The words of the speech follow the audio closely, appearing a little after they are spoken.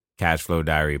Cash Flow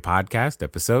Diary Podcast,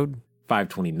 episode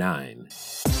 529.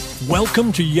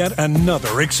 Welcome to yet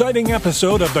another exciting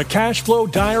episode of the Cash Flow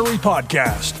Diary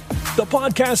Podcast, the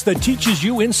podcast that teaches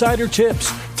you insider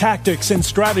tips, tactics, and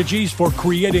strategies for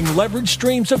creating leverage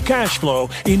streams of cash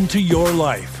flow into your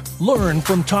life. Learn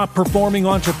from top-performing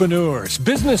entrepreneurs,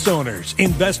 business owners,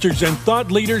 investors, and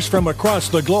thought leaders from across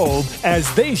the globe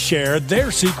as they share their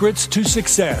secrets to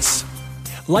success.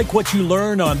 Like what you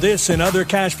learn on this and other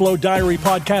Cash Flow Diary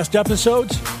podcast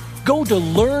episodes? Go to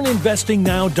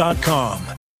learninvestingnow.com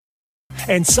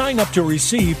and sign up to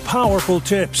receive powerful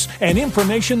tips and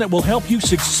information that will help you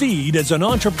succeed as an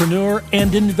entrepreneur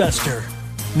and investor.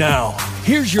 Now,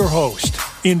 here's your host,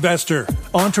 investor,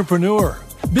 entrepreneur,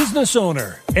 business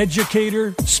owner,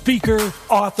 educator, speaker,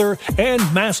 author, and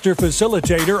master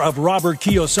facilitator of Robert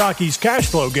Kiyosaki's cash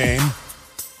flow game,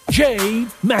 Jay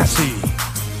Massey.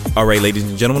 All right, ladies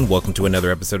and gentlemen, welcome to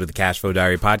another episode of the Cash Flow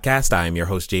Diary Podcast. I am your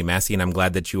host, Jay Massey, and I'm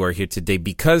glad that you are here today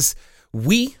because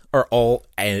we are all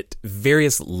at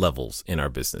various levels in our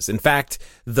business. In fact,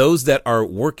 those that are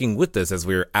working with us as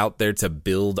we're out there to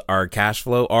build our cash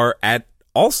flow are at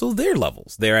also their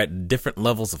levels. They're at different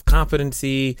levels of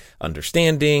competency,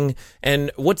 understanding.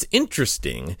 And what's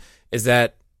interesting is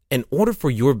that in order for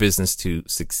your business to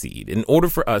succeed, in order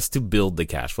for us to build the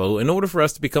cash flow, in order for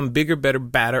us to become bigger, better,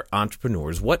 badder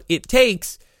entrepreneurs, what it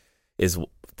takes is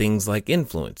things like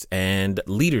influence and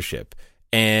leadership.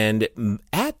 And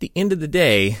at the end of the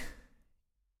day,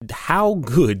 how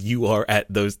good you are at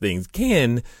those things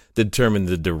can determine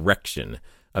the direction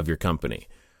of your company.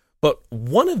 But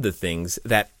one of the things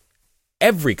that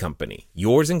every company,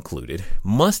 yours included,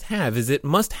 must have is it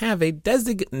must have a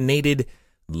designated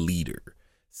leader.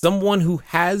 Someone who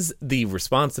has the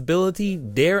responsibility,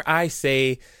 dare I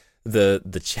say,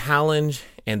 the challenge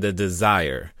and the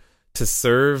desire to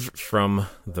serve from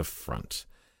the front.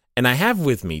 And I have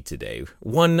with me today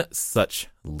one such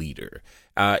leader.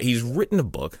 He's written a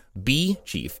book, Be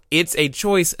Chief. It's a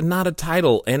choice, not a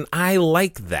title, and I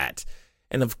like that.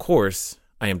 And of course,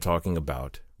 I am talking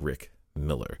about Rick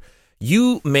Miller.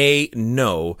 You may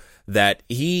know that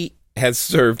he has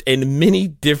served in many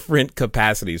different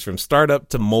capacities, from startup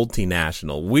to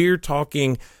multinational. We're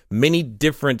talking many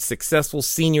different successful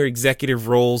senior executive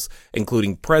roles,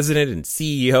 including president and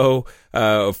CEO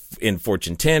in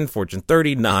Fortune 10, Fortune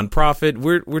 30, nonprofit.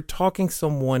 We're talking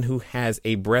someone who has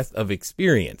a breadth of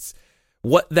experience.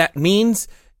 What that means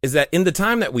is that in the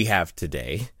time that we have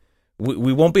today,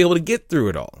 we won't be able to get through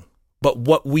it all. But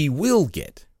what we will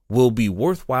get will be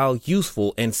worthwhile,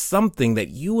 useful, and something that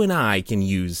you and I can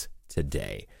use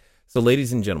today. So,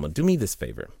 ladies and gentlemen, do me this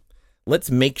favor. Let's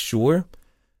make sure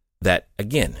that,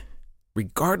 again,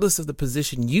 regardless of the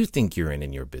position you think you're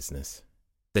in your business,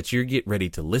 that you get ready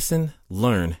to listen,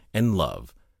 learn, and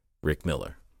love Rick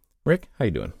Miller. Rick, how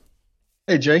you doing?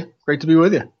 Hey, Jay. Great to be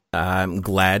with you. I'm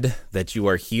glad that you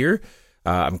are here.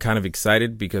 I'm kind of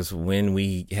excited because when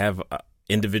we have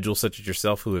individuals such as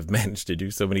yourself who have managed to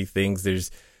do so many things,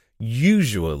 there's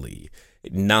usually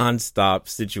nonstop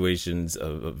situations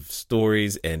of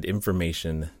stories and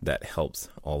information that helps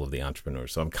all of the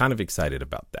entrepreneurs. So I'm kind of excited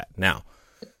about that. Now,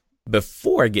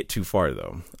 before I get too far,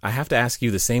 though, I have to ask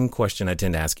you the same question I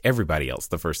tend to ask everybody else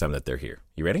the first time that they're here.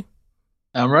 You ready?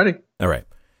 I'm ready. All right.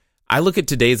 I look at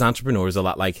today's entrepreneurs a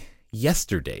lot like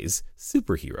yesterday's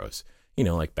superheroes,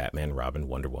 like Batman, Robin,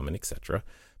 Wonder Woman, etc.,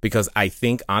 because I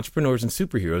think entrepreneurs and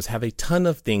superheroes have a ton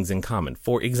of things in common.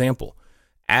 For example,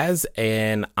 as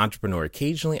an entrepreneur,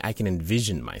 occasionally I can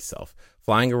envision myself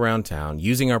flying around town,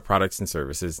 using our products and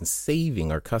services, and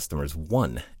saving our customers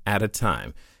one at a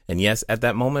time. And yes, at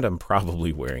that moment, I'm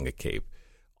probably wearing a cape.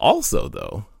 Also,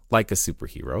 though, like a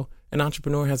superhero, an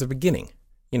entrepreneur has a beginning.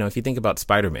 If you think about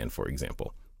Spider-Man, for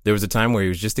example, there was a time where he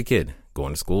was just a kid,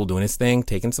 going to school, doing his thing,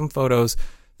 taking some photos.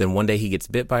 Then one day he gets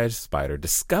bit by a spider,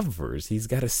 discovers he's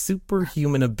got a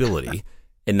superhuman ability,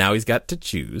 and now he's got to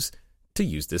choose to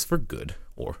use this for good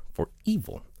or for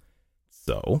evil.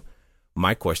 So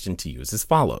my question to you is as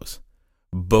follows.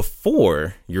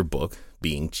 Before your book,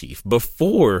 Being Chief,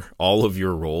 before all of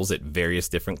your roles at various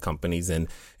different companies and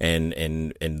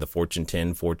the Fortune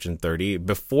 10, Fortune 30,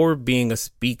 before being a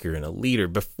speaker and a leader,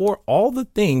 before all the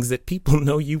things that people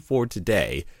know you for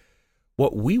today,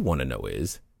 what we want to know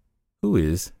is, who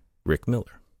is Rick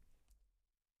Miller?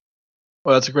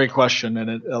 Well, that's a great question,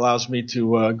 and it allows me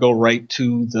to go right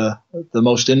to the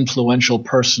most influential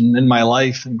person in my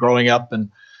life and growing up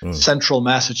in central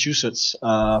Massachusetts,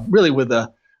 really with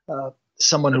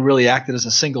someone who really acted as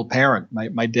a single parent.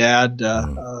 My dad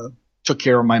took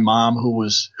care of my mom,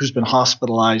 who's been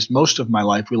hospitalized most of my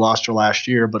life. We lost her last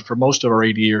year, but for most of our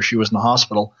 80 years, she was in the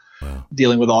hospital.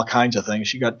 dealing with all kinds of things.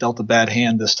 She got dealt a bad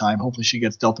hand this time. Hopefully she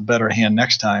gets dealt a better hand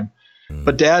next time.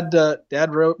 But Dad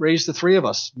raised the three of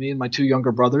us, me and my two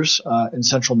younger brothers, in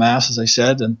Central Mass, as I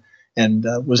said, and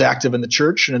was active in the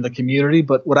church and in the community.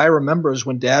 But what I remember is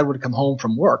when Dad would come home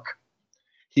from work,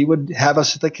 he would have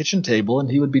us at the kitchen table and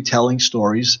he would be telling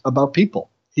stories about people.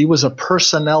 He was a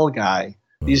personnel guy.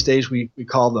 These days we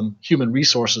call them human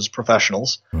resources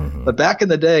professionals. But back in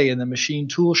the day in the machine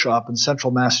tool shop in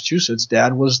Central Massachusetts,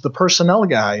 Dad was the personnel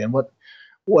guy. And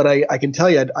what I can tell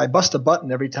you, I bust a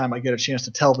button every time I get a chance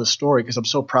to tell this story because I'm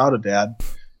so proud of Dad,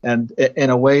 and in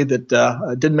a way that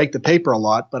didn't make the paper a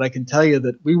lot. But I can tell you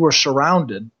that we were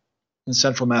surrounded in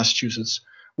Central Massachusetts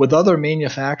with other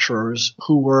manufacturers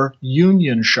who were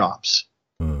union shops.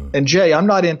 And Jay, I'm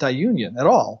not anti-union at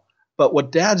all, but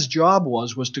what Dad's job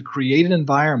was to create an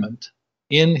environment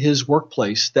in his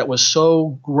workplace that was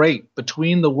so great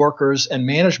between the workers and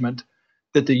management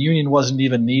that the union wasn't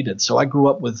even needed. So I grew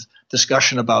up with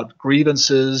discussion about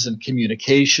grievances and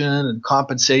communication and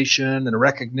compensation and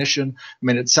recognition. I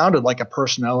mean, it sounded like a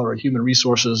personnel or a human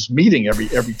resources meeting every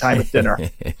time at dinner.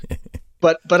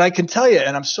 But I can tell you,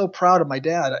 and I'm so proud of my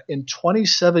dad, in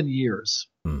 27 years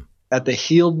at the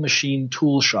Heald Machine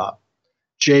Tool Shop,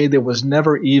 Jay, there was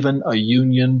never even a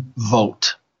union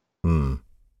vote.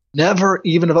 Never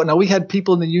even a vote. Now, we had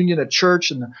people in the union at church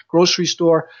and the grocery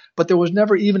store, but there was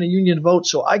never even a union vote.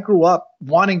 So I grew up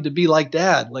wanting to be like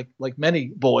Dad, like many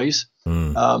boys.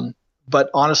 But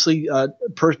honestly,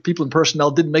 people in personnel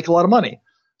didn't make a lot of money.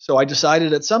 So I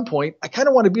decided at some point, I kind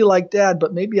of want to be like Dad,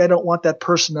 but maybe I don't want that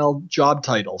personnel job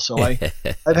title. So I've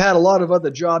had a lot of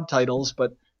other job titles,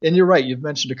 and you're right, you've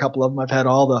mentioned a couple of them. I've had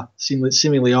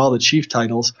seemingly all the chief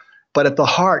titles. But at the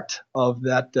heart of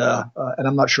that, and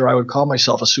I'm not sure I would call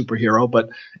myself a superhero, but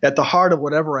at the heart of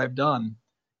whatever I've done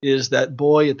is that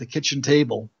boy at the kitchen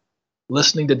table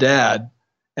listening to Dad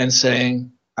and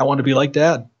saying, I want to be like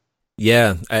Dad.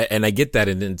 Yeah, and I get that.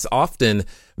 And it's often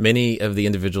many of the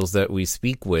individuals that we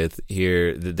speak with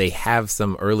here, that they have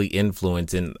some early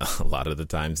influence, and a lot of the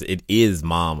times it is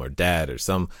mom or dad or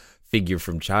some figure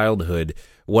from childhood.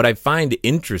 What I find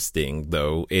interesting,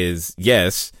 though, is,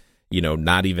 yes,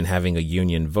 not even having a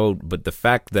union vote, but the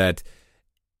fact that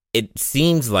it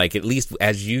seems like, at least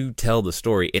as you tell the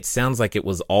story, it sounds like it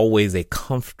was always a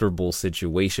comfortable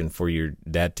situation for your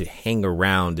dad to hang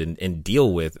around and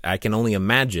deal with. I can only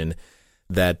imagine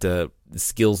that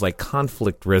skills like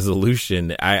conflict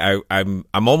resolution. I'm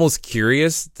almost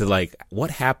curious to, like,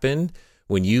 what happened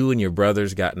when you and your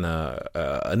brothers got in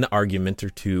an argument or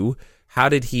two. How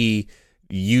did he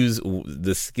use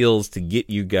the skills to get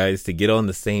you guys to get on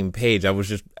the same page? I was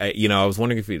just, I was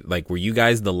wondering if were you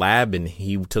guys the lab and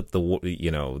he took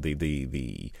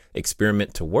the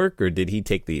experiment to work, or did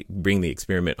he bring the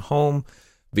experiment home?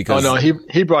 Because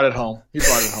he brought it home.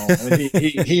 I mean,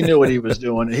 he knew what he was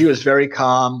doing. He was very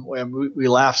calm. We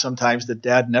laugh sometimes that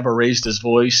Dad never raised his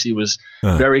voice. He was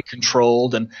very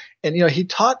controlled, and he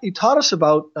taught us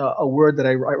about a word that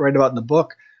I write about in the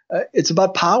book. It's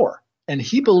about power. And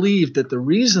he believed that the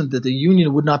reason that the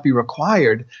union would not be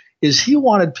required is he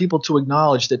wanted people to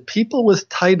acknowledge that people with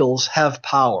titles have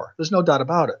power. There's no doubt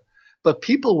about it. But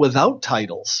people without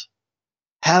titles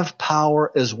have power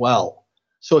as well.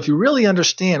 So if you really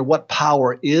understand what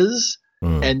power is,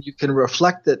 and you can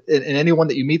reflect that in anyone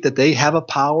that you meet, that they have a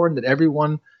power and that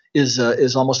everyone is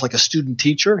almost like a student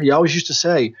teacher. He always used to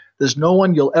say, there's no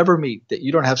one you'll ever meet that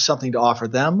you don't have something to offer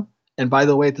them. And by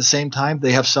the way, at the same time,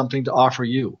 they have something to offer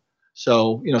you.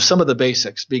 So, some of the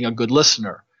basics, being a good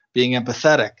listener, being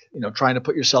empathetic, trying to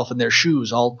put yourself in their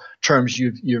shoes, all terms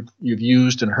you've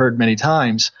used and heard many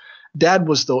times. Dad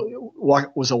was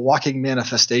a walking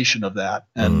manifestation of that,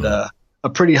 and a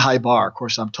pretty high bar. Of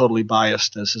course, I'm totally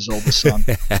biased as his oldest son.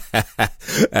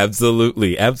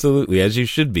 Absolutely, as you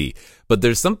should be. But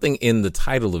there's something in the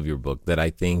title of your book that I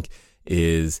think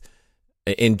is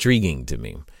intriguing to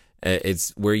me. It's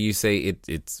where you say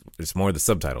it's more the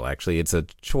subtitle, actually. It's a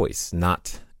choice,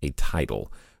 not a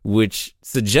title, which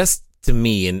suggests to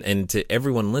me and to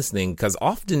everyone listening, because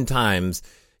oftentimes,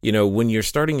 when you're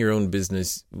starting your own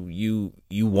business, you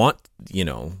want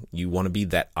to be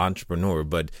that entrepreneur,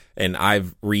 and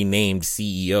I've renamed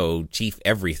CEO, Chief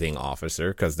Everything Officer,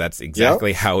 because that's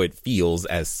exactly how it feels,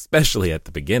 especially at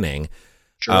the beginning.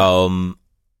 Sure.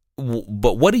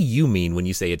 But what do you mean when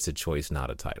you say it's a choice, not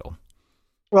a title?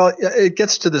 Well, it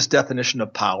gets to this definition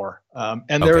of power,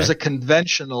 and there is a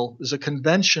conventional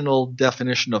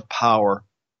definition of power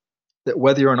that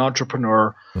whether you're an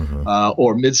entrepreneur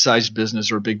or mid-sized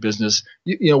business or big business,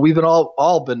 we've been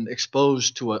all been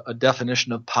exposed to a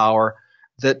definition of power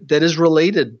that is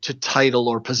related to title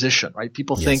or position, right?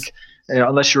 People think,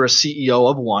 unless you're a CEO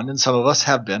of one, and some of us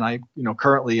have been.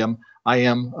 Currently I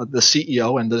am the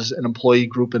CEO, and there's an employee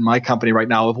group in my company right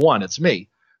now of one. It's me.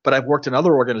 But I've worked in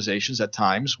other organizations at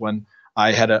times when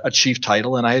I had a chief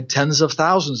title and I had tens of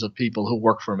thousands of people who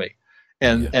work for me.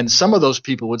 And some of those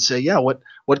people would say, yeah,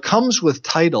 what comes with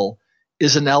title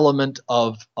is an element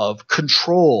of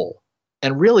control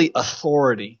and really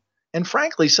authority. And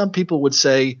frankly, some people would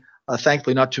say,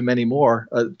 thankfully not too many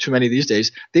these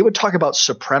days, they would talk about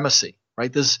supremacy,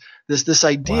 right? This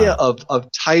idea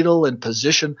of title and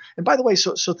position. And by the way,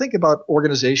 so think about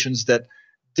organizations that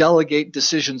delegate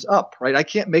decisions up, right? I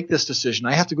can't make this decision.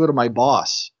 I have to go to my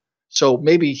boss. So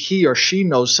maybe he or she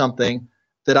knows something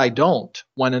that I don't,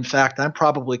 when in fact I'm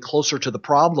probably closer to the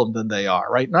problem than they are,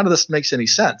 right? None of this makes any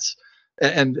sense.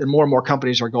 And more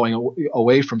companies are going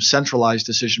away from centralized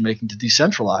decision making to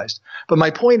decentralized. But my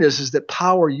point is that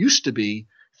power used to be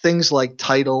things like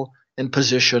title and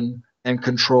position and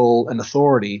control and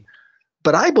authority.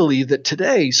 But I believe that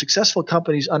today successful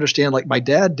companies understand, like my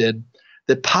dad did,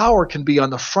 that power can be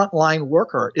on the frontline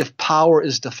worker if power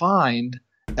is defined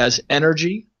as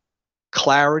energy,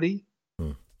 clarity,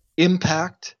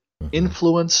 impact,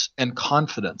 influence, and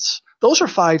confidence. Those are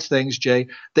 5 things, Jay,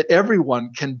 that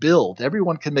everyone can build.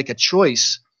 Everyone can make a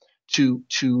choice to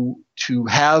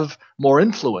have more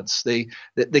influence. They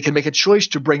can make a choice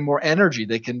to bring more energy.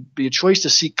 They can be a choice to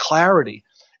seek clarity.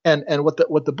 And what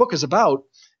the book is about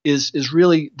is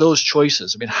really those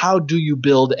choices. I mean, how do you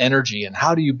build energy, and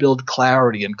how do you build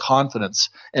clarity and confidence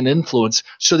and influence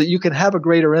so that you can have a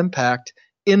greater impact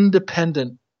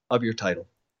independent of your title?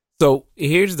 So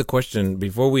here's the question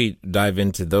before we dive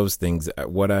into those things.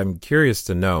 What I'm curious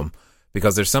to know,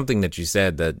 because there's something that you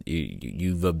said that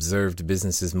you've observed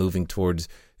businesses moving towards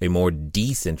a more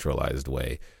decentralized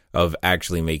way of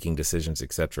actually making decisions,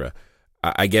 etc.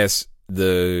 I guess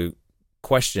the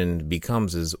question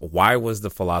becomes is why was the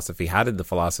philosophy? How did the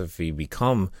philosophy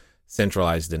become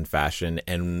centralized in fashion,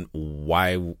 and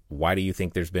why do you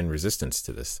think there's been resistance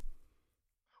to this?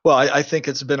 Well, I think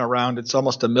it's been around. It's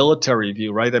almost a military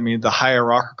view, right? I mean, the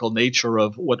hierarchical nature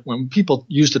of when people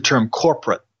use the term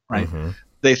corporate, right?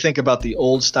 They think about the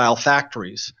old style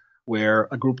factories where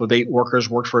a group of 8 workers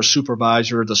worked for a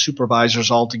supervisor. The supervisors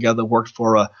all together worked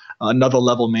for another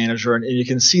level manager. And you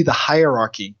can see the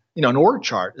hierarchy. An org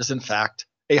chart is in fact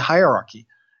a hierarchy.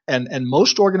 And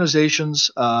most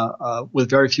organizations, with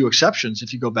very few exceptions,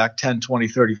 if you go back 10, 20,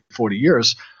 30, 40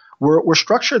 years, were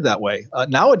structured that way.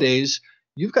 Nowadays,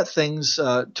 you've got things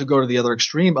to go to the other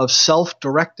extreme of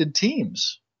self-directed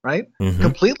teams, right?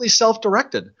 Completely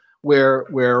self-directed, where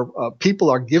people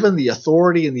are given the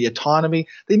authority and the autonomy.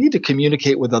 They need to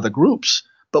communicate with other groups,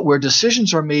 but where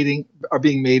decisions are being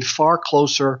made far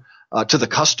closer to the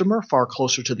customer, far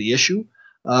closer to the issue.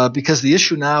 Because the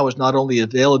issue now is not only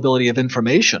availability of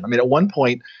information. I mean, at one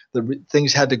point,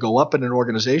 things had to go up in an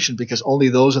organization because only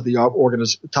those at the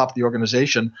top of the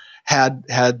organization had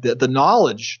the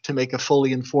knowledge to make a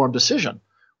fully informed decision.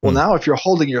 Well, now if you're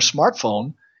holding your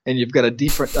smartphone and you've got a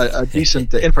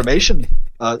decent information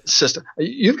system,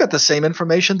 you've got the same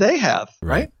information they have,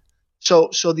 right?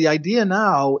 So the idea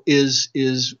now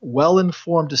is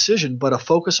well-informed decision, but a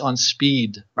focus on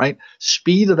speed, right?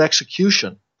 Speed of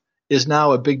execution is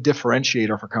now a big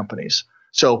differentiator for companies.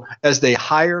 So as they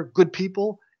hire good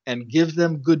people and give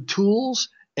them good tools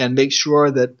and make sure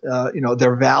that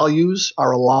their values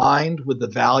are aligned with the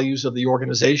values of the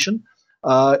organization,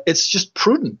 it's just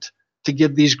prudent to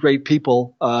give these great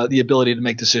people the ability to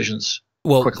make decisions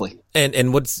quickly.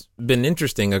 And what's been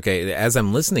interesting, okay, as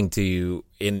I'm listening to you,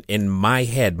 in my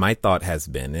head, my thought has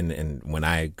been, and when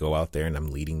I go out there and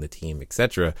I'm leading the team,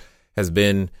 etc., has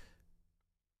been,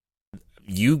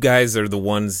 you guys are the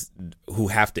ones who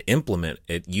have to implement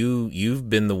it. You've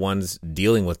been the ones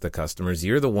dealing with the customers.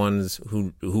 You're the ones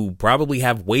who probably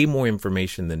have way more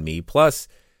information than me. Plus,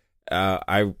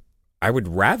 I would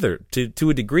rather, to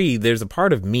a degree, there's a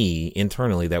part of me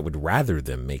internally that would rather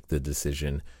them make the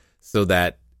decision, so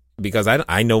that, because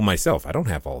I know myself, I don't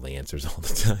have all the answers all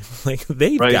the time. Like,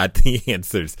 they've got the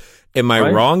answers. Am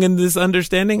I wrong in this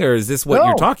understanding, or is this what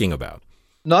you're talking about?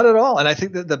 Not at all. And I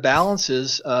think that the balance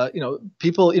is,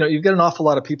 people, you've got an awful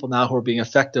lot of people now who are being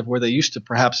effective where they used to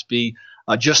perhaps be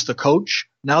just the coach.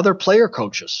 Now they're player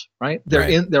coaches, right?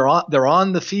 They're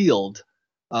on the field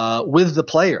with the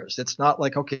players. It's not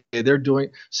like, okay,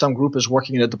 some group is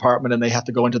working in a department and they have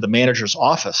to go into the manager's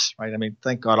office, right? I mean,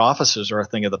 thank God offices are a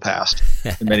thing of the past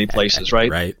in many places, right?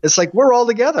 Right. It's like we're all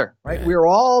together, right? We're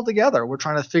all together. We're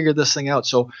trying to figure this thing out.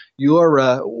 So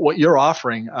what you're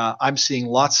offering, I'm seeing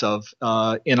lots of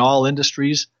in all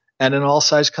industries and in all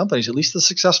size companies, at least the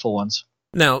successful ones.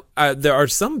 Now, there are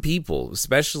some people,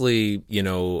 especially,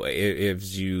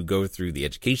 if you go through the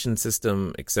education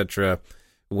system, etc.,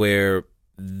 where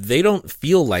they don't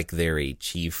feel like they're a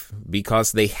chief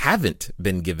because they haven't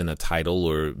been given a title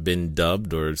or been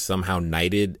dubbed or somehow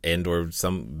knighted or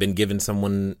been given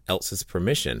someone else's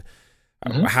permission.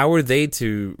 Mm-hmm. How are they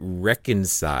to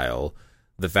reconcile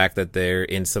the fact that they're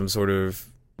in some sort of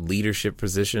leadership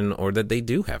position or that they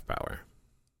do have power?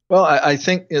 Well, I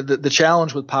think the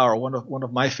challenge with power, one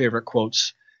of my favorite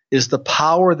quotes, is the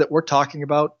power that we're talking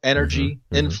about: energy,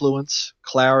 influence,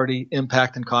 clarity,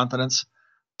 impact, and confidence.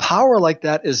 Power like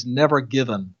that is never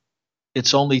given.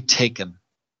 It's only taken.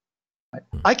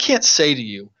 I can't say to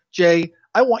you, Jay,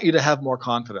 I want you to have more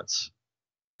confidence.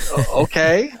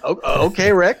 Okay,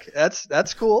 Rick,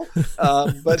 that's cool.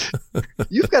 But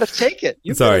you've got to take it.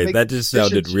 Sorry, that just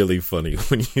sounded really funny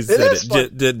when you said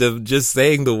it. Just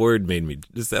saying the word made me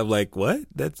I'm like, what?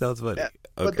 That sounds funny. Yeah,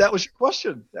 okay. But that was your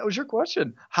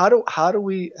question. How do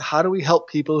we help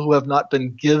people who have not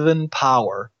been given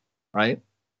power, right?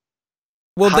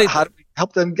 Well, how do we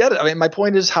help them get it? I mean, my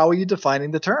point is, how are you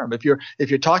defining the term? If you're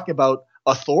talking about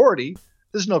authority,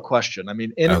 there's no question. I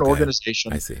mean, in an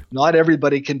organization, not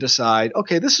everybody can decide,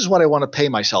 okay, this is what I want to pay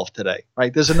myself today,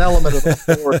 right? There's an element of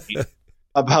authority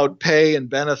about pay and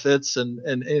benefits, and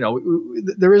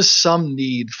there is some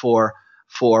need for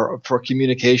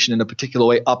communication in a particular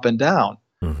way, up and down.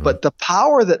 Mm-hmm. But the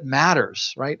power that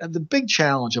matters, right? And the big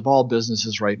challenge of all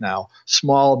businesses right now,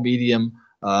 small, medium,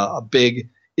 big,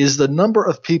 is the number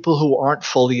of people who aren't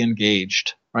fully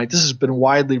engaged, right? This has been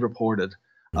widely reported.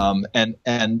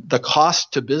 And the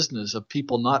cost to business of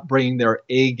people not bringing their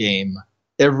A game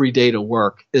every day to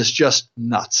work is just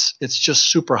nuts. It's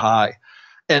just super high.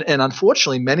 And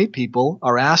unfortunately, many people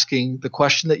are asking the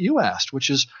question that you asked, which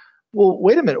is, well,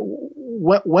 wait a minute,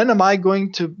 when am I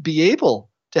going to be able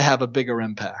to have a bigger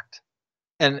impact?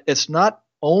 And it's not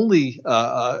only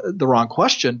the wrong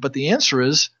question, but the answer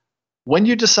is when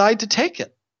you decide to take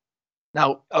it.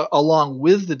 Now, along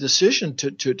with the decision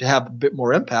to have a bit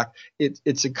more impact,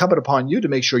 it's incumbent upon you to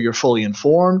make sure you're fully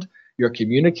informed, you're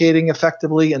communicating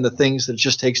effectively, and the things that it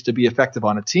just takes to be effective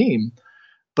on a team.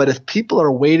 But if people are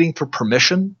waiting for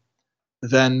permission,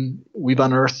 then we've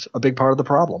unearthed a big part of the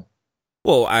problem.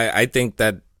 Well, I think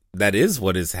that is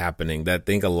what is happening. I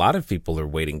think a lot of people are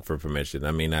waiting for permission.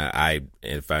 I mean,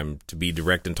 if I'm to be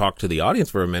direct and talk to the audience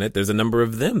for a minute, there's a number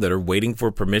of them that are waiting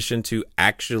for permission to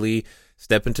actually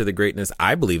step into the greatness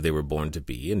I believe they were born to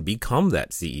be and become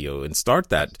that CEO and start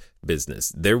that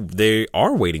business. They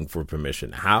are waiting for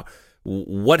permission.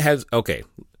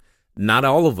 Not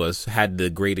all of us had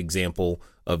the great example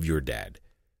of your dad.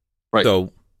 Right.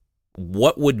 So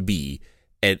what would be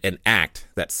an act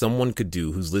that someone could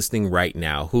do who's listening right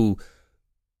now, who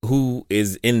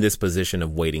is in this position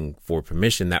of waiting for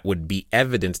permission, that would be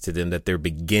evidence to them that they're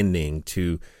beginning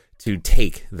to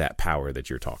take that power that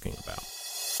you're talking about?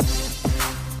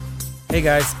 Hey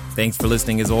guys, thanks for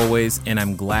listening as always, and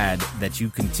I'm glad that you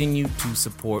continue to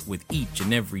support with each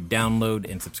and every download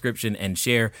and subscription and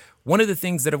share. One of the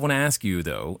things that I want to ask you,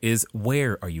 though, is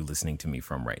where are you listening to me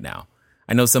from right now?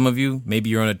 I know some of you, maybe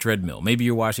you're on a treadmill, maybe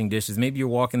you're washing dishes, maybe you're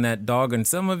walking that dog, and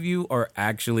some of you are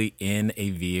actually in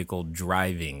a vehicle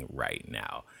driving right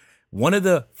now. One of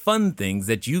the fun things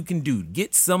that you can do,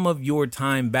 get some of your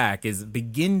time back, is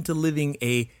begin to living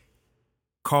a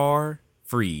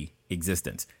car-free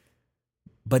existence.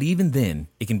 But even then,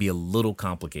 it can be a little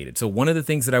complicated. So one of the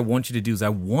things that I want you to do is I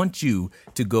want you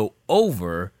to go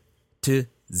over to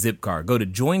Zipcar. Go to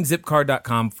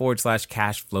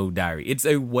joinzipcar.com/cashflow diary. It's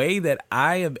a way that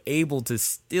I am able to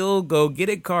still go get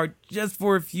a car just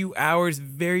for a few hours,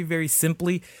 very, very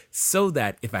simply, so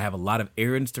that if I have a lot of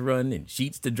errands to run and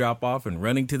sheets to drop off and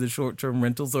running to the short-term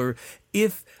rentals, or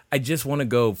if I just want to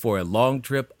go for a long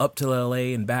trip up to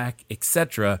LA and back,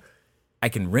 etc., I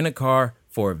can rent a car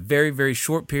for a very, very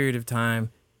short period of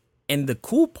time. And the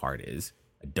cool part is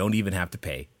I don't even have to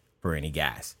pay for any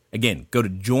gas. Again, go to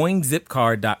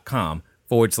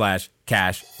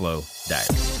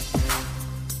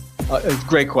joinzipcar.com/cashflow diary.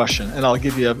 Great question. And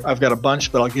I've got a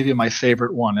bunch, but I'll give you my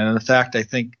favorite one. And in fact, I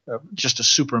think just a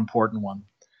super important one.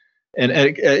 And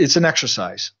it's an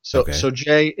exercise. So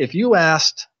Jay, if you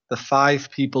asked the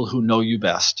 5 people who know you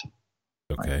best,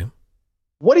 okay, right,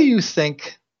 what do you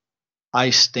think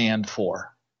I stand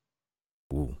for?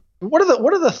 Ooh. What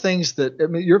are the things that, I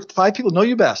mean, your 5 people know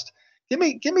you best. Give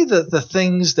me the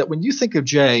things that when you think of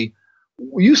Jay,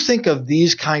 you think of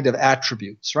these kind of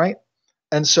attributes, right?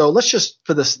 And so let's just,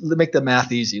 for this, make the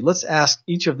math easy. Let's ask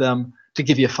each of them to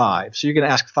give you 5. So you're going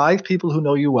to ask 5 people who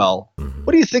know you well. Mm-hmm.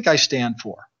 What do you think I stand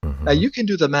for? Mm-hmm. Now you can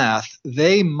do the math.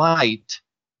 They might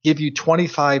give you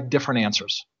 25 different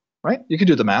answers, right? You can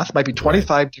do the math. It might be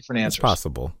 25 different answers. It's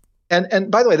possible.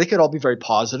 And by the way, they could all be very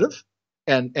positive,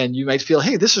 and you might feel,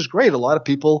 hey, this is great. A lot of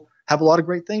people have a lot of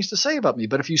great things to say about me.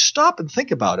 But if you stop and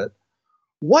think about it,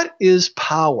 what is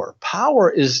power?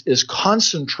 Power is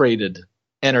concentrated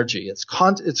energy. It's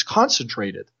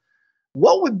concentrated.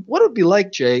 What would it be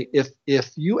like, Jay,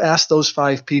 if you asked those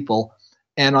 5 people,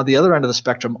 and on the other end of the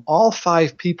spectrum, all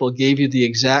 5 people gave you the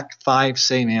exact 5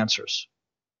 same answers?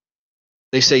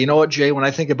 They say, you know what, Jay, when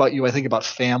I think about you, I think about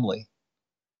family,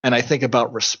 and I think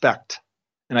about respect,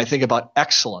 and I think about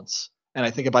excellence, and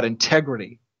I think about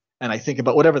integrity, and I think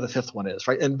about whatever the 5th one is,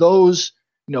 right? And those,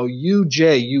 you,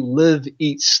 Jay, you live,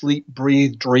 eat, sleep,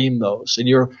 breathe, dream those. And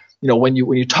when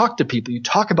you talk to people, you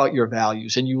talk about your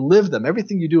values and you live them.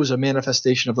 Everything you do is a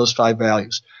manifestation of those 5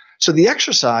 values. So the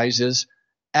exercise is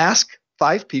ask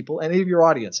 5 people, any of your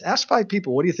audience, ask 5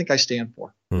 people, what do you think I stand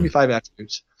for? Give me 5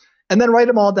 attributes. And then write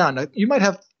them all down. Now, you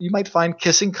might find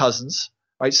kissing cousins,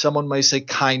 right? Someone may say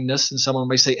kindness and someone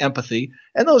may say empathy.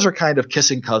 And those are kind of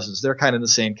kissing cousins. They're kind of in the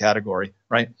same category,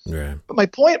 right? Yeah. But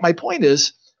my point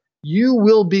is, you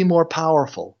will be more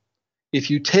powerful if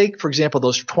you take, for example,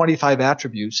 those 25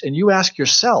 attributes and you ask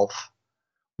yourself,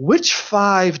 which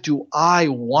 5 do I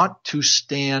want to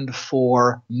stand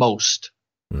for most?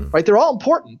 Right? They're all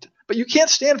important, but you can't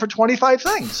stand for 25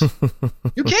 things.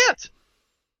 You can't.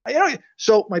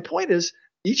 So my point is,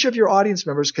 each of your audience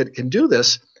members can do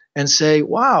this and say,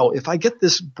 wow, if I get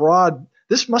this broad,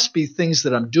 this must be things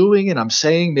that I'm doing and I'm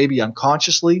saying maybe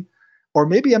unconsciously, or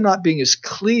maybe I'm not being as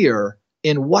clear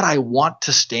in what I want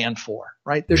to stand for,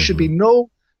 right? There should be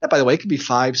by the way, it could be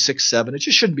 5, 6, 7. It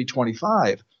just shouldn't be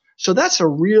 25. So that's a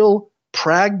real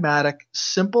pragmatic,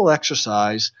 simple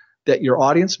exercise that your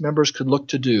audience members could look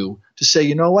to do to say,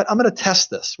 you know what, I'm going to test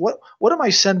this. What am I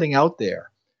sending out there?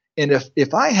 And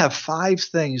if I have 5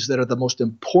 things that are the most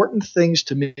important things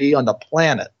to me on the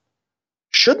planet,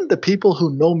 shouldn't the people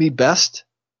who know me best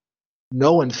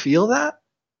know and feel that?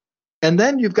 And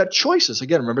then you've got choices.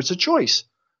 Again, remember, it's a choice.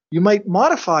 You might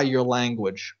modify your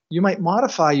language. You might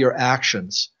modify your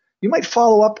actions. You might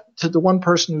follow up to the one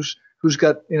person who's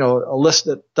got a list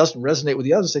that doesn't resonate with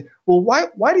the others. Say, well,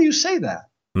 why do you say that?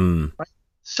 Right?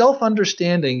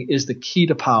 Self-understanding is the key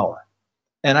to power.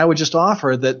 And I would just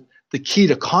offer that the key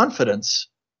to confidence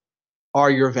are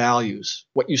your values,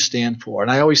 what you stand for.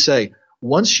 And I always say,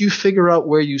 once you figure out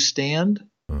where you stand,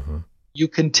 you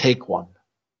can take one.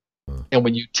 And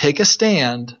when you take a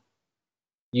stand,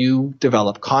 you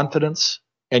develop confidence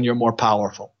and you're more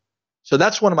powerful. So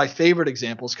that's one of my favorite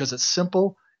examples because it's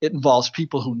simple. It involves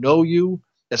people who know you.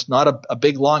 It's not a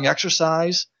big, long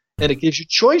exercise. And it gives you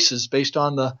choices based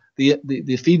on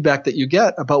the feedback that you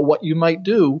get about what you might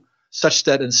do, such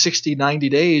that in 60, 90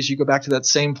 days, you go back to that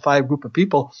same 5 group of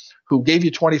people who gave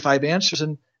you 25 answers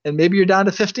and maybe you're down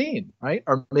to 15, right?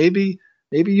 Or maybe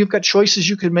you've got choices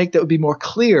you could make that would be more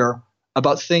clear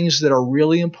about things that are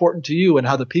really important to you and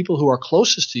how the people who are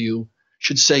closest to you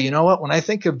should say, you know what, when I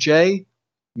think of Jay,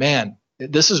 man,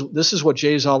 this is what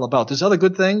Jay is all about. There's other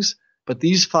good things, but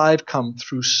these 5 come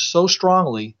through so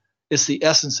strongly. It's the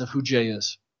essence of who Jay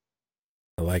is.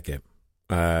 I like it.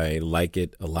 I like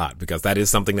it a lot because that is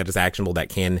something that is actionable that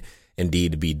can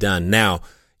indeed be done. Now,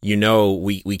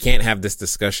 we can't have this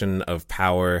discussion of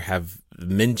power, have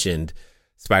mentioned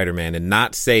Spider-Man and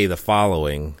not say the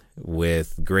following: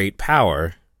 with great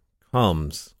power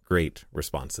comes great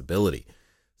responsibility.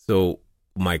 So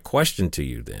my question to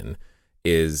you then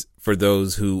is, for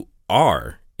those who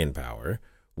are in power,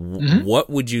 what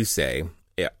would you say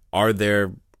are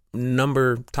their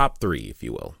top 3, if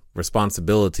you will,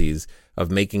 responsibilities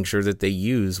of making sure that they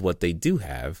use what they do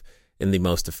have in the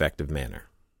most effective manner?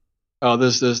 Oh,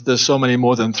 there's so many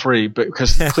more than 3, but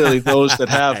because clearly those that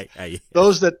have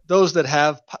those that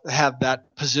have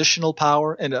that positional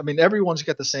power, and I mean everyone's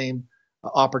got the same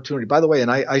opportunity. By the way,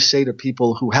 and I say to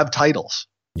people who have titles,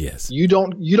 yes, you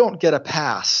don't get a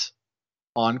pass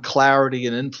on clarity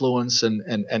and influence and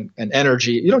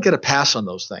energy. You don't get a pass on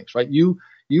those things, right? You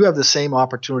have the same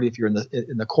opportunity if you're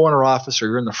in the corner office or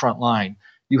you're in the front line.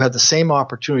 You have the same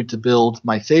opportunity to build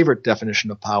my favorite definition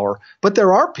of power. But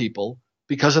there are people,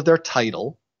 because of their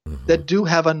title, that do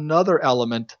have another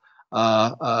element,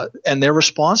 and they're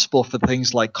responsible for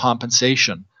things like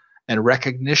compensation and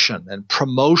recognition and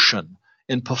promotion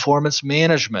and performance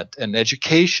management and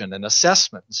education and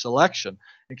assessment and selection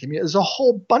and community. There's a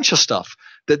whole bunch of stuff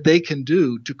that they can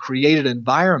do to create an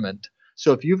environment.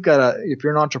 So if you're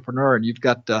an entrepreneur and you've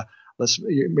got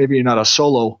maybe you're not a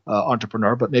solo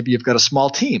entrepreneur, but maybe you've got a small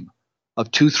team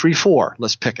of 2, 3, 4.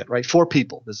 Let's pick it, right? 4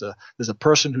 people. There's a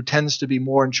person who tends to be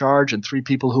more in charge and 3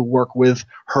 people who work with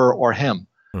her or him.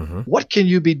 What can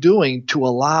you be doing to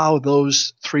allow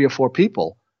those 3 or 4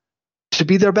 people to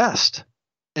be their best?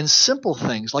 And simple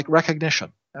things like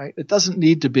recognition. Right? It doesn't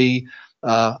need to be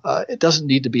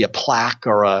a plaque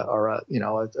or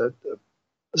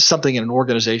something in an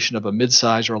organization of a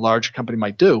mid-size or a large company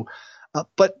might do.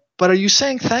 But are you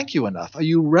saying thank you enough? Are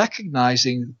you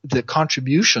recognizing the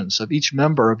contributions of each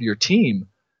member of your team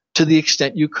to the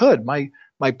extent you could?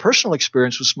 My personal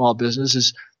experience with small business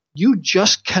is you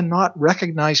just cannot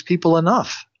recognize people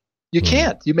enough. You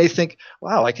can't. You may think,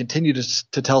 wow, I continue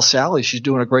to tell Sally she's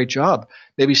doing a great job.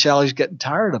 Maybe Sally's getting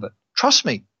tired of it. Trust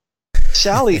me,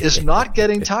 Sally is not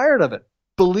getting tired of it.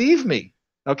 Believe me.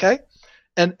 Okay.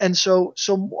 And so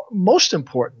most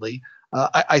importantly,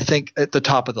 I think at the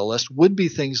top of the list would be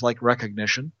things like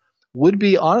recognition, would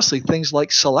be honestly things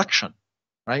like selection,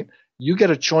 right? You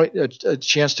get a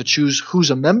chance to choose who's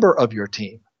a member of your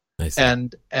team.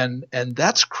 And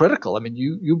that's critical. I mean,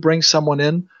 you bring someone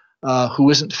in who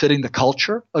isn't fitting the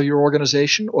culture of your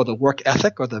organization or the work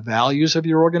ethic or the values of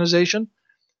your organization,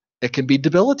 it can be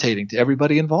debilitating to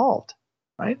everybody involved,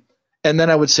 right? And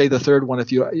then I would say the third one,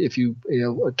 if you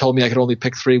told me I could only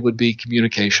pick 3, would be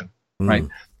communication, right?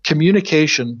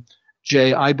 Communication,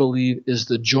 Jay, I believe, is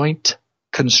the joint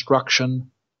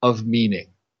construction of meaning,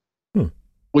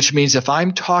 which means if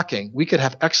I'm talking, we could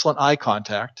have excellent eye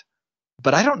contact,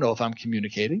 but I don't know if I'm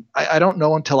communicating. I don't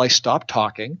know until I stop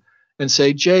talking and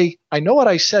say, Jay, I know what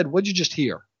I said. What'd you just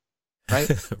hear? Right?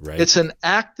 Right. It's an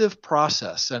active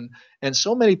process. And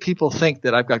so many people think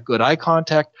that I've got good eye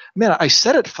contact. Man, I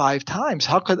said it 5 times.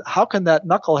 How can that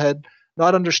knucklehead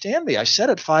not understand me? I said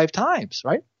it 5 times,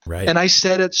 right? Right. And I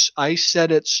said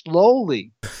it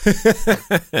slowly.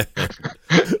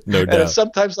 No doubt. And it's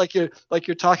sometimes like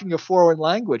you're talking a foreign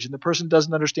language and the person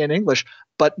doesn't understand English,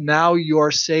 but now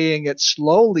you're saying it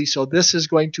slowly, so this is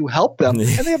going to help them, and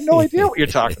they have no idea what you're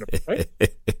talking about, right?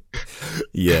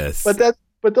 Yes.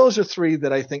 But those are 3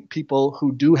 that I think people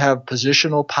who do have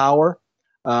positional power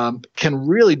can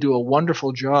really do a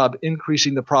wonderful job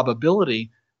increasing the probability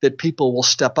that people will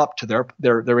step up to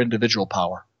their individual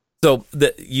power. So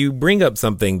you bring up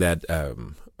something that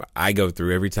I go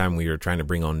through every time we are trying to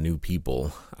bring on new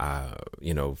people.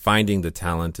 Finding the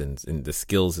talent and the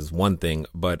skills is one thing,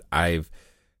 but I've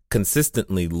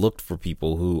consistently looked for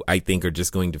people who I think are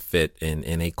just going to fit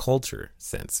in a culture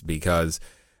sense, because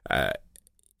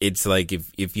it's like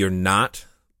if you're not,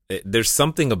 there's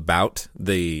something about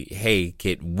the, hey,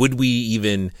 Kit, would we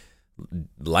even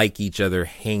like each other,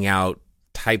 hang out,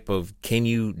 type of,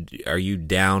 are you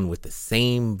down with the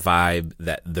same vibe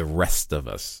that the rest of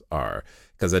us are?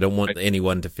 Because I don't want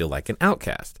anyone to feel like an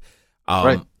outcast.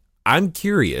 Right. I'm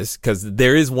curious, because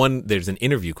there's an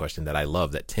interview question that I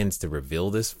love that tends to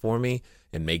reveal this for me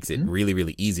and makes it really,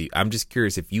 really easy. I'm just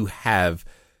curious if you have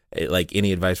like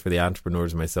any advice for the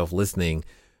entrepreneurs, myself listening,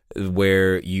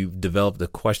 where you've developed a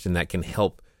question that can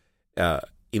help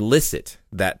elicit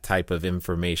that type of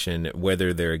information,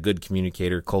 whether they're a good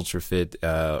communicator, culture fit,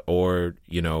 or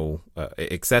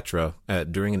etc.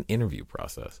 During an interview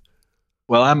process.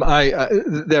 Well,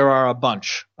 there are a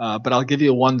bunch, but I'll give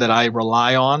you one that I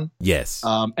rely on. Yes.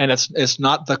 And it's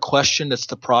not the question, it's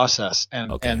the process,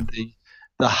 and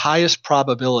the highest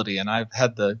probability. And I've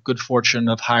had the good fortune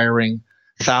of hiring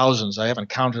thousands. I haven't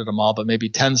counted them all, but maybe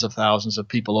tens of thousands of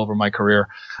people over my career,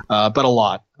 but a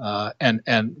lot. And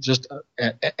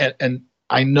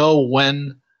I know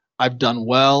when I've done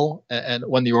well and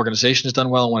when the organization has done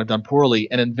well and when I've done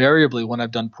poorly. And invariably, when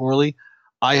I've done poorly,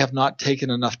 I have not taken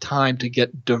enough time to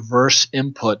get diverse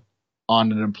input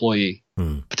on an employee,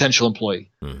 potential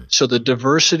employee. So the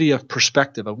diversity of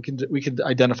perspective, we can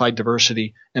identify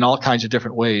diversity in all kinds of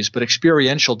different ways, but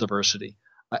experiential diversity,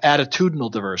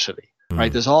 attitudinal diversity,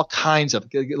 right? There's all kinds of,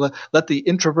 let the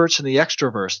introverts and the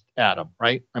extroverts at them,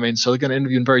 right? I mean, so they're going to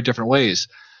interview in very different ways.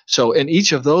 So, and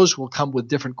each of those will come with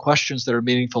different questions that are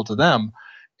meaningful to them.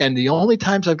 And the only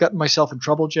times I've gotten myself in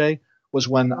trouble, Jay, was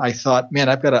when I thought, man,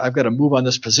 I've got to move on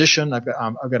this position. I've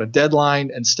got a deadline.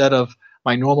 Instead of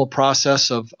my normal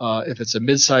process of if it's a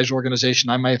mid-sized organization,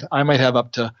 I might have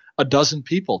up to a dozen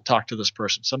people talk to this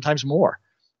person, sometimes more,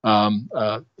 in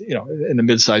a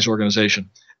mid-sized organization.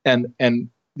 And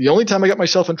the only time I got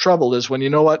myself in trouble is when, you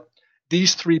know what,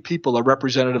 these 3 people are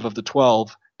representative of the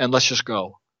 12, and let's just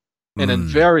go. And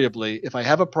invariably, if I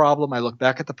have a problem, I look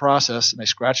back at the process and I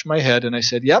scratch my head and I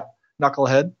said, "Yep,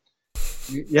 knucklehead,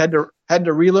 you had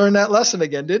to relearn that lesson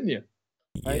again, didn't you?"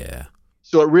 Right? Yeah.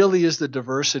 So it really is the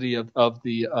diversity of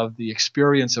the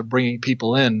experience of bringing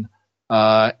people in,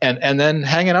 and then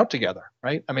hanging out together,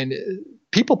 right? I mean,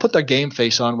 people put their game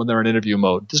face on when they're in interview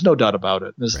mode. There's no doubt about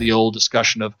it. There's the old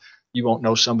discussion of you won't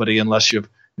know somebody unless you've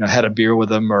had a beer with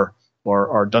them or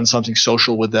or done something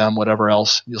social with them, whatever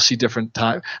else. You'll see different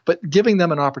time, but giving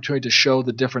them an opportunity to show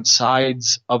the different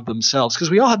sides of themselves, because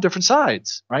we all have different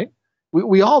sides, right?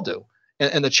 We all do.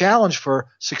 And the challenge for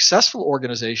successful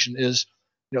organization is,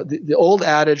 the old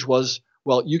adage was,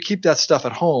 well, you keep that stuff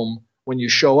at home. When you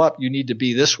show up, you need to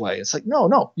be this way. It's like,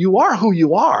 no, you are who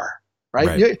you are,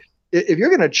 right? If you're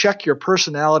going to check your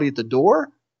personality at the door,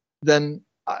 then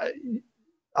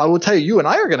I will tell you, you and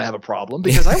I are going to have a problem,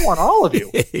 because I want all of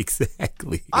you.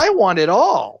 Exactly. I want it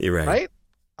all. You're right.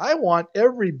 I want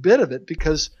every bit of it,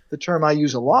 because the term I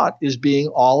use a lot is being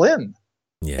all in.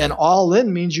 Yeah. And all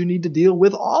in means you need to deal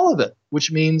with all of it,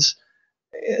 which means,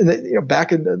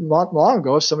 back in not long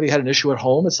ago, if somebody had an issue at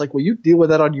home, it's like, well, you deal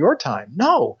with that on your time.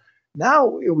 No. Now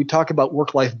we talk about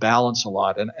work-life balance a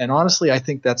lot. And honestly, I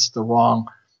think it's the wrong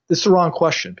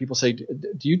question. People say,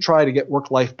 do you try to get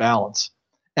work-life balance?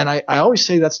 And I always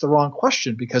say that's the wrong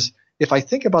question, because if I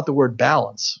think about the word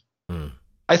balance,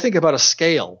 I think about a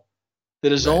scale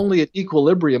that is only at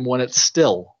equilibrium when it's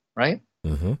still, right?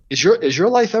 Mm-hmm. Is your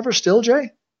life ever still,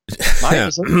 Jay? Mine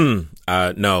isn't.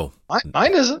 No.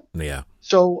 Mine isn't. Yeah.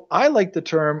 So I like the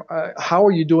term, how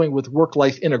are you doing with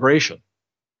work-life integration,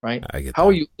 right? How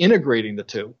are you integrating the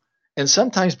two? And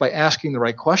sometimes by asking the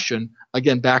right question,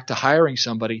 again, back to hiring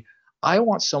somebody, I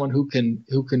want someone who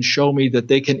can show me that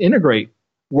they can integrate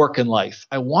work and life.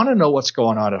 I want to know what's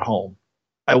going on at home.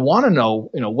 I want to know,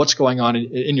 what's going on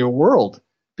in your world,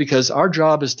 because our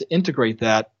job is to integrate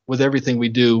that with everything we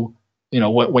do,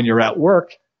 when you're at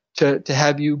work, to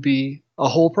have you be a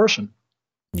whole person.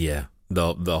 Yeah.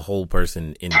 The whole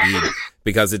person, indeed,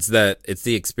 because it's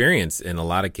the experience in a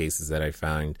lot of cases that I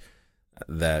find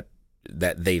that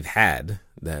they've had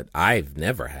that I've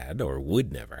never had or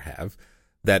would never have,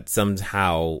 that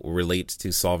somehow relates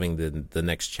to solving the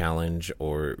next challenge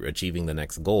or achieving the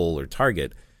next goal or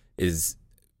target, is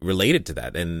related to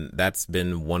that. And that's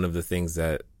been one of the things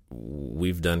that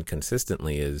we've done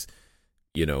consistently, is,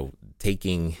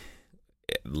 taking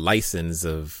license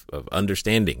of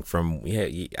understanding from,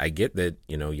 I get that,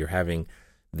 you're having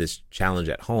this challenge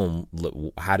at home.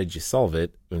 How did you solve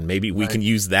it? And maybe we can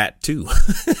use that too.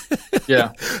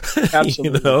 Yeah,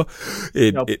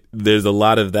 absolutely. There's a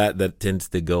lot of that tends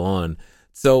to go on.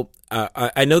 So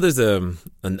I know there's a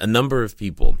number of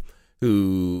people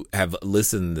who have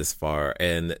listened this far,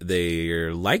 and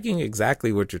they're liking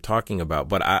exactly what you're talking about.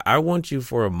 But I want you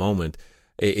for a moment,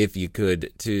 if you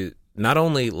could, to not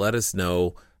only let us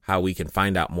know how we can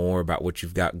find out more about what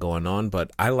you've got going on,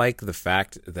 but I like the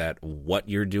fact that what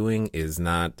you're doing is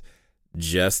not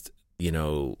just,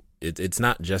 it's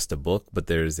not just a book, but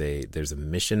there's a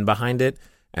mission behind it.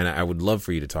 And I would love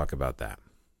for you to talk about that.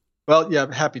 Well, yeah,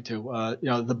 I'm happy to.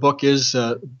 The book is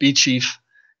Be Chief,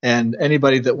 and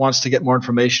anybody that wants to get more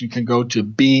information can go to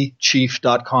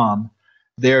bechief.com.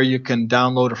 There you can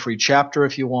download a free chapter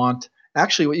if you want.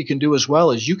 Actually, what you can do as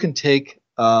well is you can take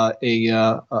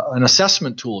an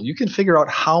assessment tool. You can figure out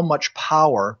how much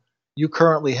power you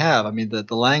currently have. I mean,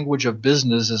 the language of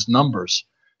business is numbers.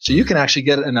 So you can actually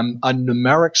get a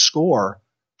numeric score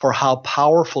for how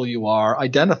powerful you are,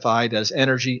 identified as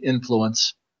energy,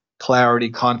 influence, clarity,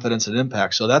 confidence, and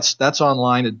impact. So that's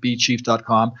online at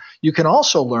bechief.com. You can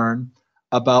also learn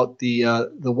about the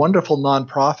wonderful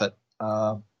nonprofit,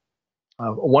 a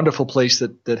wonderful place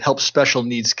that helps special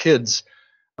needs kids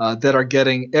that are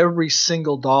getting every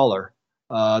single dollar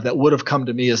that would have come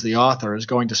to me as the author is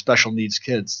going to special needs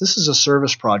kids. This is a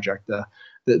service project.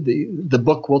 The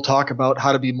book will talk about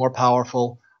how to be more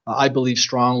powerful. I believe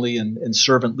strongly in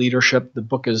servant leadership. The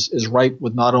book is ripe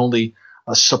with not only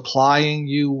supplying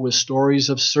you with stories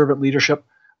of servant leadership,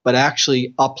 but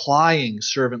actually applying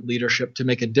servant leadership to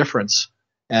make a difference.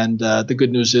 And the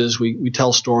good news is we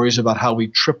tell stories about how we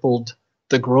tripled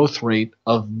the growth rate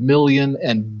of $1,000,000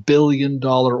 and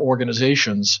billion-dollar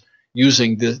organizations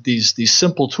using these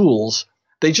simple tools.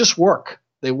 They just work.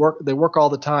 They work all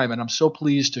the time. And I'm so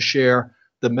pleased to share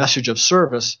the message of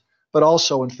service, but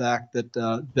also, in fact,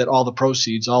 that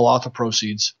all author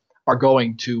proceeds are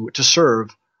going to serve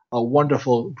a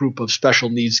wonderful group of special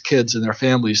needs kids and their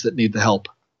families that need the help.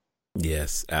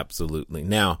 Yes, absolutely.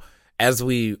 Now, as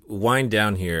we wind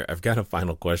down here, I've got a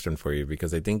final question for you,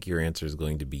 because I think your answer is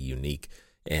going to be unique,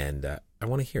 and I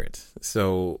want to hear it.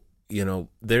 So,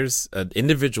 there's an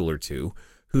individual or two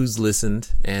who's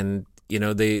listened, and,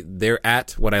 they're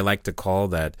at what I like to call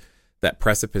that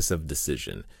precipice of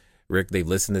decision. Rick, they've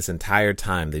listened this entire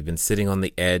time. They've been sitting on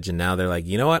the edge, and now they're like,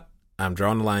 you know what? I'm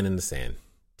drawing the line in the sand.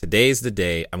 Today's the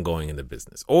day I'm going into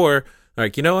business. Or,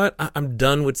 like, you know what? I'm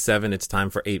done with 7. It's time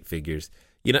for 8 figures.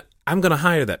 I'm going to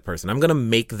hire that person. I'm going to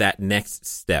make that next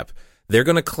step. They're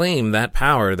going to claim that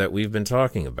power that we've been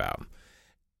talking about.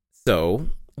 So,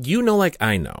 like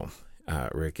I know,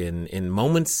 Rick, in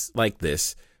moments like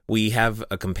this, we have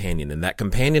a companion, and that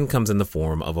companion comes in the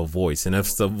form of a voice, and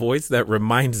it's a voice that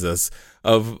reminds us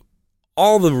of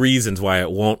all the reasons why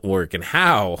it won't work and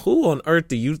how. Who on earth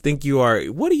do you think you are?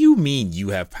 What do you mean you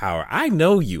have power? I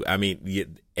know you. I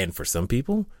mean, and for some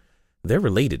people, they're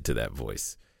related to that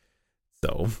voice.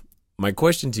 So my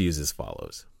question to you is as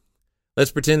follows.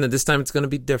 Let's pretend that this time it's going to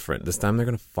be different. This time they're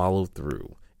going to follow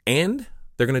through, and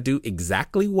they're going to do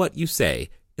exactly what you say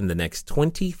in the next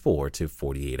 24 to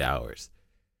 48 hours.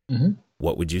 Mm-hmm.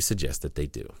 What would you suggest that they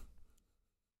do?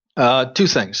 Two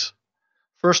things.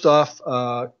 First off,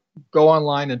 go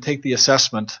online and take the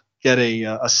assessment, get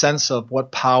a sense of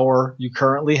what power you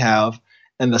currently have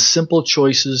and the simple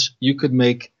choices you could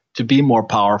make to be more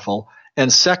powerful.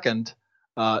 And second,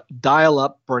 dial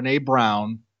up Brené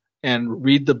Brown and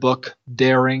read the book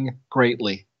Daring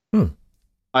Greatly.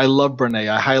 I love Brené.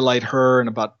 I highlight her and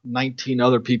about 19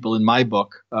 other people in my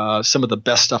book, some of the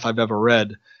best stuff I've ever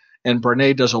read. And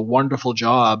Brené does a wonderful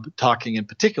job talking. In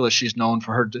particular, she's known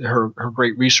for her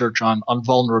great research on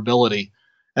vulnerability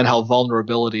and how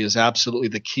vulnerability is absolutely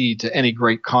the key to any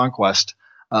great conquest.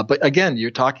 But again,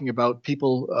 you're talking about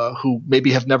people who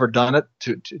maybe have never done it,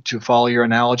 to follow your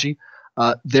analogy.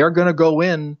 They're going to go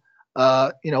in,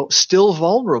 still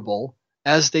vulnerable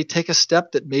as they take a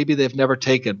step that maybe they've never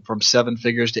taken, from 7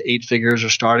 figures to 8 figures or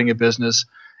starting a business.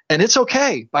 And it's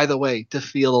okay, by the way, to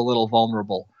feel a little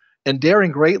vulnerable. And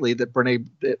Daring Greatly that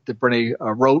Brené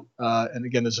wrote, and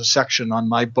again, there's a section on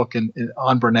my book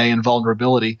on Brené and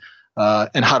vulnerability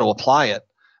and how to apply it.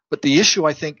 But the issue,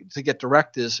 I think, to get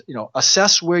direct is,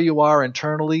 assess where you are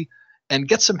internally and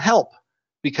get some help,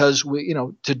 because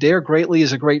to dare greatly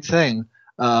is a great thing,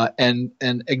 and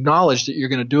acknowledge that you're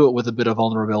going to do it with a bit of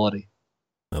vulnerability.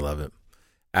 I love it.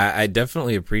 I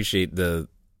definitely appreciate the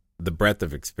breadth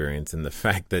of experience and the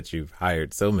fact that you've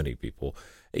hired so many people.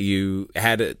 You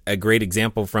had a great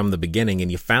example from the beginning,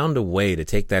 and you found a way to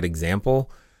take that example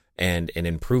and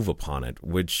improve upon it,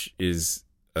 which is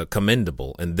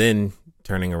commendable. And then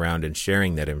turning around and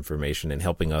sharing that information and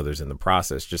helping others in the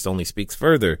process just only speaks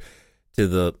further to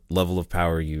the level of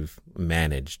power you've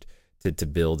managed to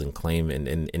build and claim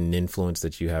and influence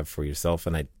that you have for yourself.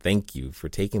 And I thank you for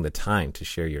taking the time to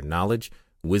share your knowledge,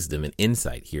 wisdom, and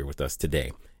insight here with us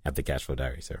today at the Cashflow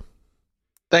Diary, sir.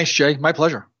 Thanks, Jay. My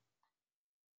pleasure.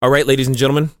 All right, ladies and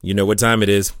gentlemen, you know what time it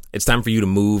is. It's time for you to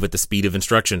move at the speed of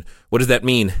instruction. What does that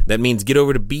mean? That means get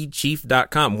over to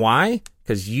bechief.com. Why?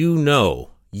 Because you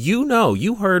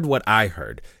heard what I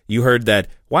heard. You heard that,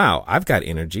 wow, I've got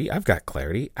energy, I've got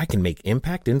clarity, I can make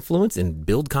impact, influence, and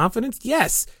build confidence.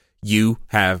 Yes, you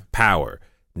have power.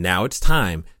 Now it's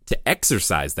time to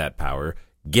exercise that power.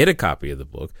 Get a copy of the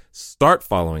book, start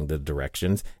following the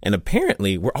directions, and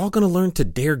apparently we're all going to learn to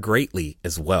dare greatly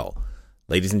as well.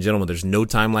 Ladies and gentlemen, there's no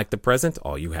time like the present.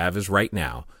 All you have is right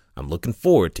now. I'm looking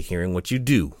forward to hearing what you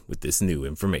do with this new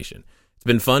information. It's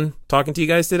been fun talking to you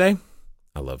guys today.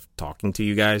 I love talking to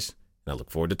you guys, and I look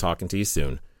forward to talking to you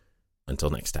soon. Until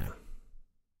next time.